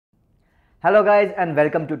Hello guys and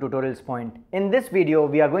welcome to Tutorials Point. In this video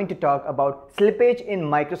we are going to talk about slippage in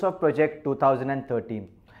Microsoft Project 2013.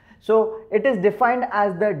 So it is defined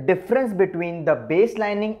as the difference between the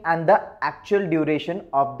baselining and the actual duration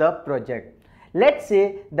of the project. Let's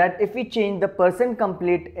say that if we change the percent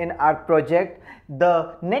complete in our project,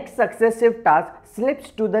 the next successive task slips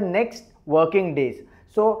to the next working days.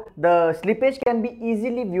 So the slippage can be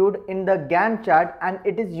easily viewed in the Gantt chart and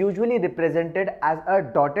it is usually represented as a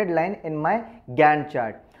dotted line in my Gantt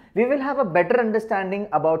chart. We will have a better understanding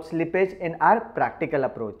about slippage in our practical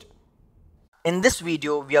approach. In this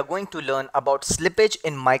video, we are going to learn about slippage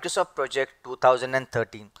in Microsoft Project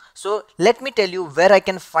 2013. So let me tell you where I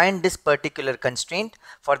can find this particular constraint.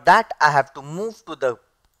 For that, I have to move to the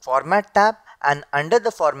Format tab, and under the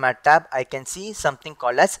Format tab I can see something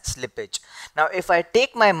called as slippage. Now if I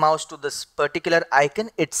take my mouse to this particular icon,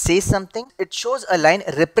 it says something. It shows a line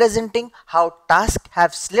representing how tasks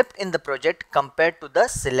have slipped in the project compared to the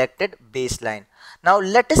selected baseline. Now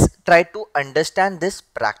let us try to understand this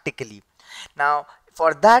practically. Now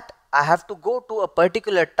for that I have to go to a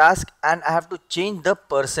particular task and I have to change the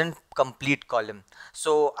percent complete column.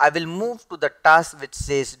 So I will move to the task which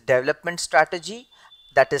says development strategy,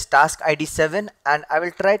 that is task ID 7, and I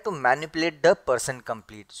will try to manipulate the percent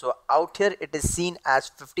complete. So out here it is seen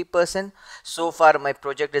as 50%. So far my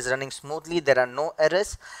project is running smoothly, there are no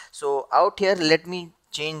errors. So out here let me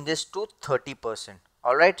change this to 30%.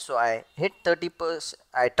 Alright, so I hit 30%,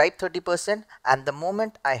 I type 30%, and the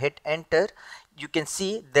moment I hit enter, you can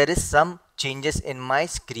see there is some changes in my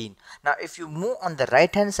screen. Now if you move on the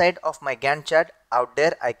right hand side of my Gantt chart, out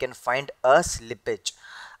there I can find a slippage.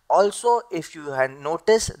 Also, if you had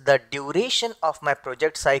noticed, the duration of my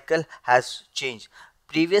project cycle has changed.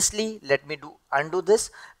 Previously, let me undo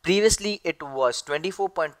this. Previously it was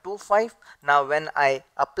 24.25. Now when I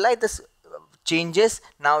apply this changes,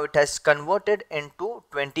 now it has converted into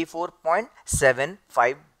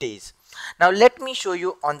 24.75 days. Now let me show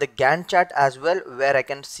you on the Gantt chart as well where I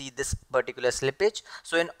can see this particular slippage.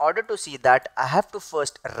 So in order to see that, I have to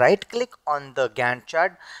first right click on the Gantt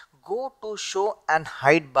chart, go to show and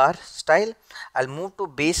hide bar style. I'll move to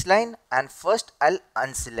baseline and first I'll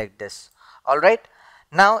unselect this. Alright,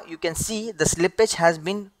 now you can see the slippage has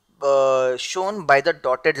been shown by the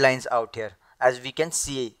dotted lines out here, as we can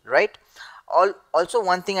see, right? Also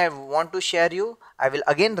one thing I want to share you, I will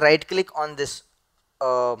again right click on this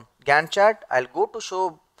Gantt chart. I'll go to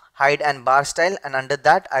show hide and bar style, and under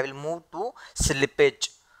that I will move to slippage.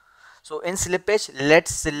 So in slippage,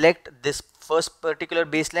 let's select this first particular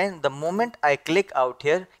baseline. The moment I click out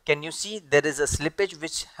here, can you see there is a slippage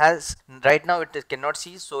which has, right now it cannot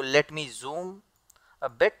see, so let me zoom a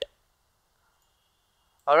bit.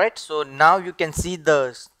 Alright, so now you can see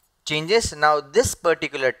the changes. Now this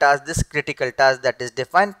particular task, this critical task, that is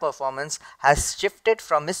define performance, has shifted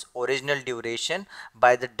from its original duration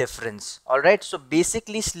by the difference. Alright, so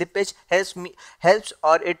basically slippage helps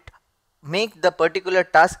or it make the particular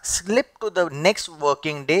task slip to the next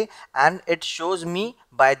working day, and it shows me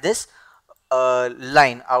by this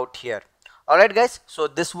line out here. Alright guys, so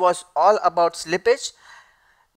this was all about slippage.